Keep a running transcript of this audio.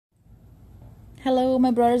Hello, my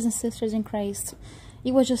brothers and sisters in Christ.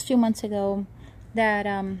 It was just a few months ago that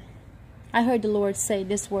I heard the Lord say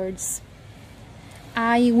these words: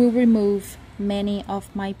 I will remove many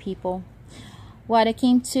of my people. What I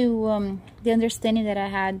came to, the understanding that I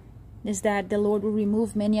had is that the Lord will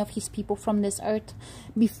remove many of his people from this earth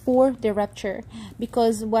before the rapture.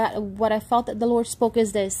 Because what I felt that the Lord spoke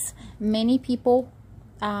is this: many people,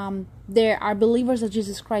 there are believers of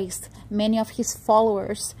Jesus Christ, many of his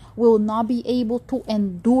followers will not be able to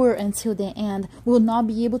endure until the end, will not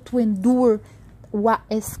be able to endure what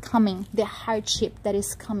is coming, the hardship that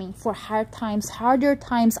is coming. For harder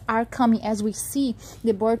times are coming, as we see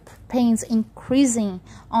the birth pains increasing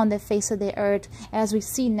on the face of the earth, as we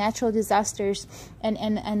see natural disasters and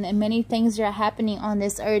many things that are happening on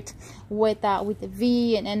this earth with the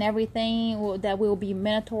V and everything that will be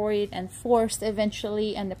mandatory and forced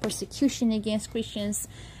eventually, and the persecution against Christians.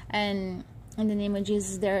 And in the name of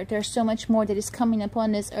Jesus, there's so much more that is coming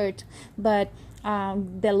upon this earth, but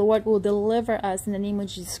the Lord will deliver us in the name of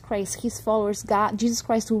Jesus Christ, his followers. Jesus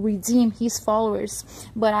Christ will redeem his followers.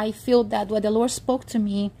 But I feel that what the Lord spoke to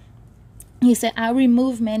me, he said, I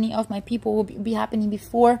remove many of my people will be happening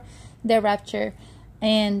before the rapture.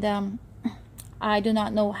 And I do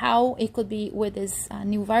not know how. It could be with this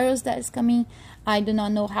new virus that is coming. I do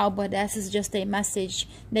not know how, but this is just a message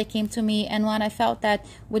that came to me. And when I felt that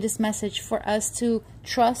with this message, for us to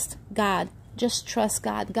trust God, just trust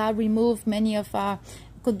God. God remove many of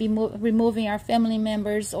could be removing our family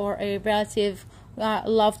members or a relative,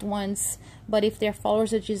 loved ones. But if they're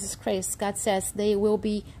followers of Jesus Christ, God says they will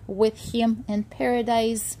be with him in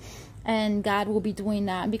paradise. And God will be doing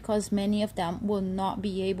that because many of them will not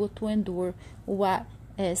be able to endure what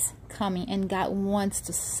is coming. And God wants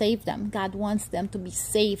to save them. God wants them to be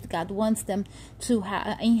saved. God wants them to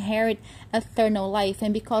inherit eternal life.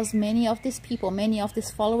 And because many of these people, many of these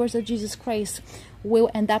followers of Jesus Christ will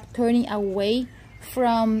end up turning away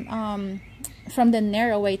from the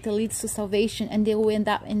narrow way that leads to salvation, and they will end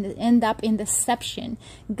up in deception.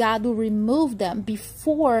 God will remove them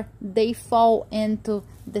before they fall into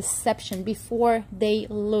deception, before they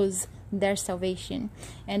lose their salvation.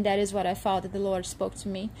 And that is what I felt that the Lord spoke to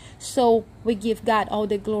me. So we give God all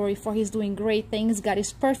the glory, for he's doing great things. God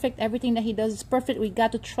is perfect. Everything that he does is perfect. We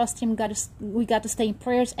got to trust him. We got to stay in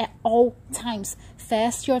prayers at all times.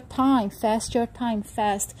 Fast your time,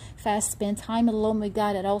 fast. Spend time alone with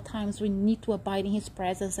God at all times. We need to abide in his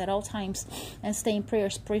presence at all times and stay in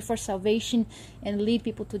prayers. Pray for salvation and lead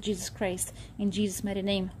people to Jesus Christ in Jesus' mighty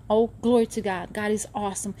name. All glory to God. God is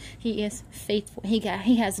awesome. He is faithful. He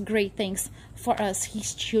has great things for us,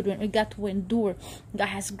 his children. We got to endure. God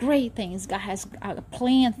has great things. God has a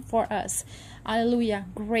plan for us. Hallelujah.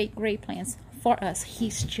 Great plans for us,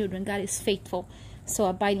 his children. God is faithful. So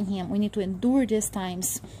abide in him. We need to endure these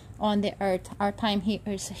times on the earth. Our time here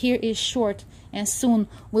is short, and soon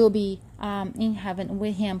we'll be in heaven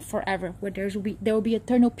with him forever, where there will be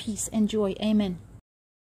eternal peace and joy. Amen.